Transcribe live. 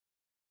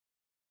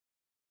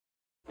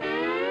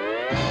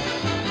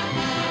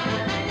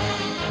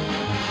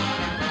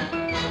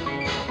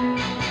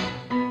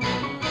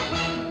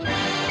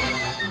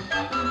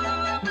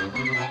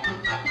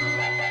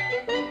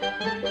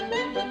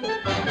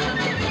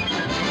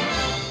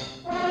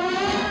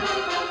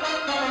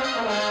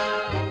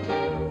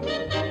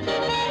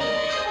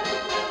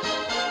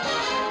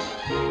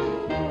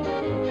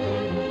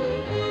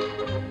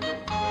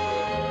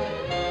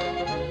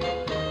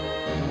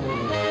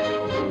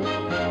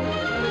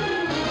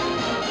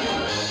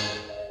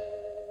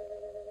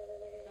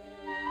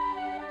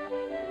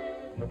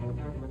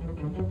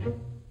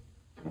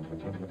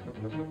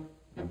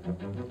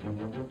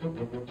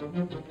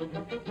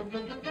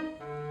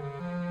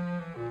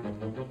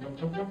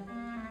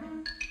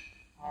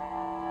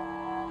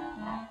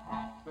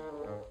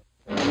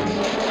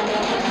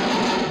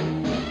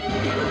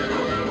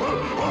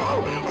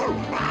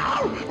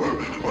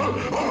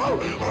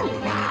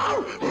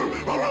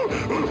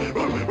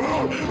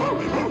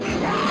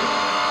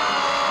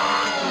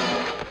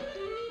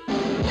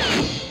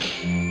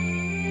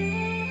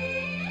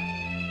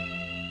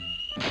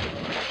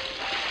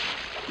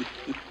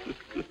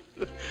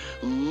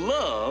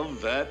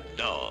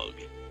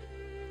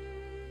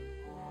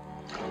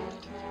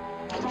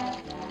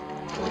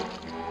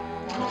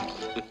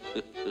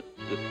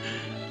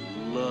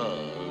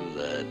Love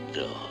that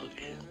dog.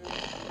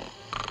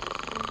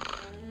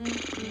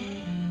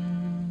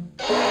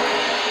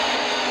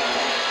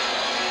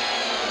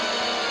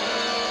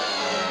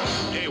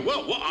 Hey,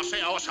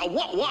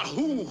 what,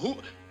 who?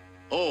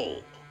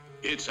 Oh,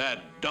 it's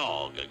that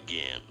dog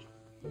again.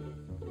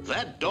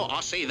 That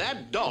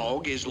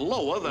dog is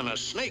lower than a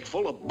snake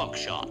full of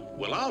buckshot.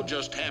 Well, I'll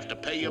just have to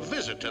pay a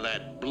visit to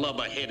that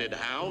blubber-headed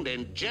hound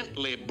and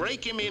gently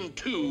break him in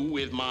two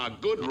with my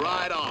good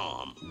right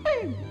arm.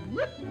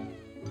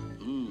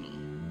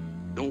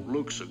 Don't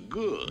look so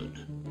good.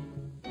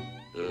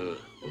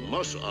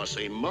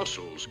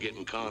 Muscles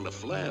getting kind of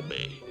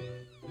flabby.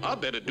 I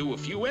better do a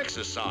few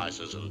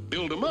exercises and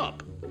build them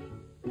up.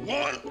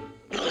 1,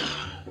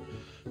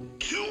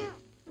 2,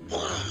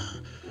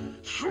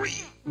 3.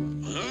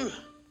 Huh?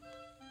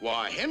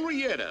 Why,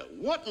 Henrietta,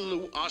 what in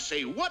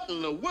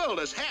the world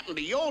has happened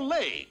to your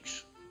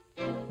legs?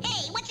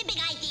 Hey, what's your big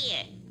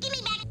idea? Give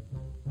me back.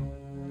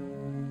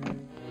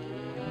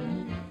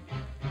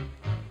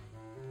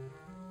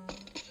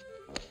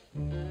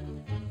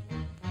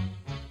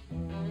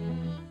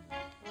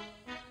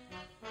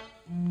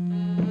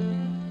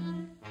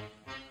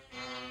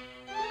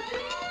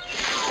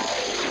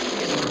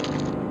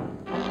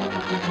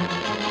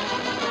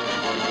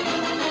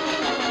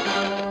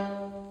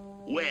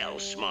 Well,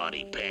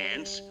 smarty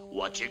pants,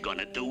 what you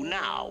gonna do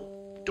now?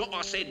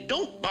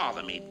 Don't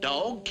bother me,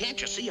 dog.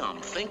 Can't you see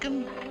I'm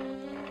thinking?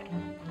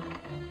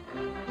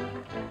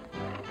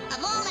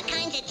 Of all the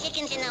kinds of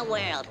chickens in the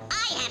world,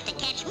 I have to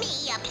catch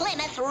me a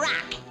Plymouth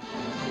Rock.